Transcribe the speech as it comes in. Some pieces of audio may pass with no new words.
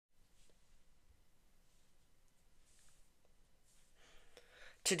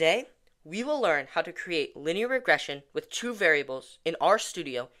Today, we will learn how to create linear regression with two variables in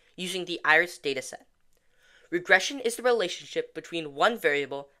RStudio using the iris dataset. Regression is the relationship between one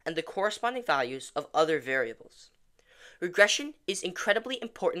variable and the corresponding values of other variables. Regression is incredibly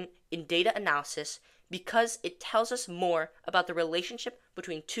important in data analysis because it tells us more about the relationship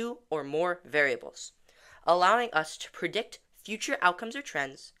between two or more variables, allowing us to predict future outcomes or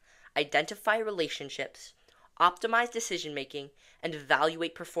trends, identify relationships, optimize decision-making, and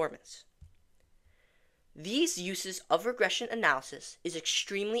evaluate performance. These uses of regression analysis is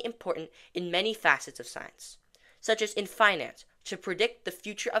extremely important in many facets of science, such as in finance to predict the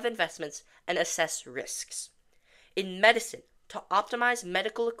future of investments and assess risks, in medicine to optimize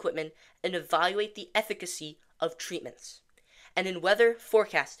medical equipment and evaluate the efficacy of treatments, and in weather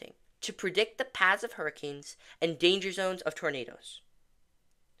forecasting to predict the paths of hurricanes and danger zones of tornadoes.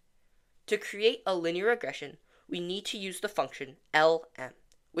 To create a linear regression, we need to use the function LM,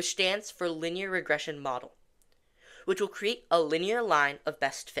 which stands for linear regression model, which will create a linear line of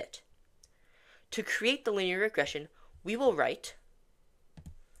best fit. To create the linear regression, we will write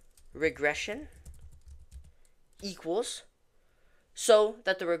regression equals, so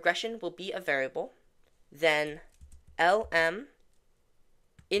that the regression will be a variable, then LM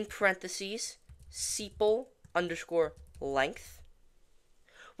in parentheses sepal underscore length,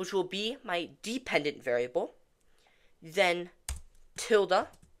 which will be my dependent variable, then tilde,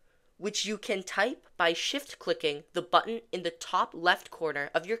 which you can type by shift-clicking the button in the top left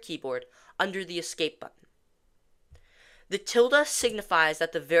corner of your keyboard under the escape button. The tilde signifies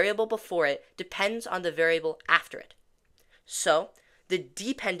that the variable before it depends on the variable after it. So, the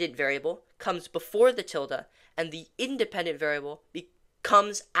dependent variable comes before the tilde, and the independent variable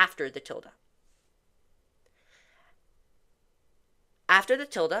comes after the tilde. After the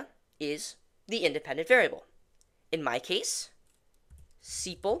tilde is the independent variable. In my case,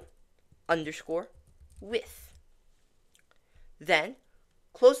 sepal underscore width. Then,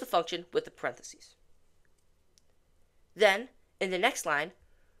 close the function with the parentheses. Then, in the next line,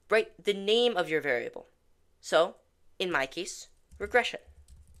 write the name of your variable. So, in my case, regression.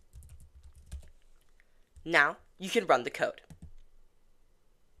 Now, you can run the code.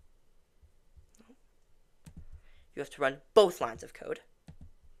 You have to run both lines of code.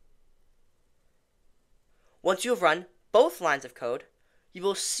 Once you have run both lines of code, you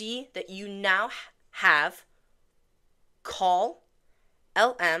will see that you now have call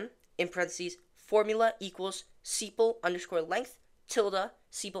lm in parentheses formula equals sepal underscore length tilde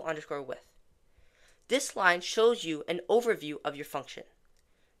sepal underscore width. This line shows you an overview of your function.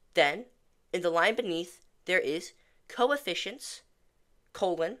 Then, in the line beneath, there is coefficients,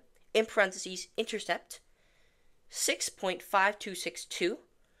 colon, in parentheses intercept, 6.5262,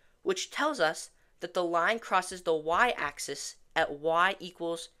 which tells us that the line crosses the y-axis at y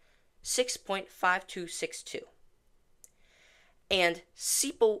equals 6.5262. And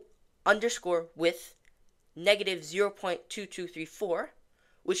sepal underscore width negative 0.2234,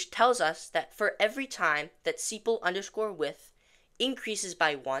 which tells us that for every time that sepal underscore width increases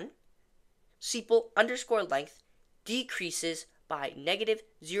by 1, sepal underscore length decreases by negative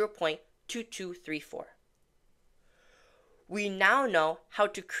 0.2234. We now know how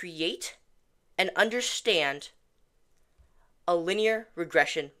to create and understand a linear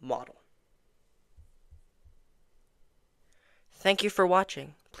regression model. Thank you for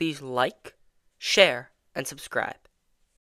watching. Please like, share, and subscribe.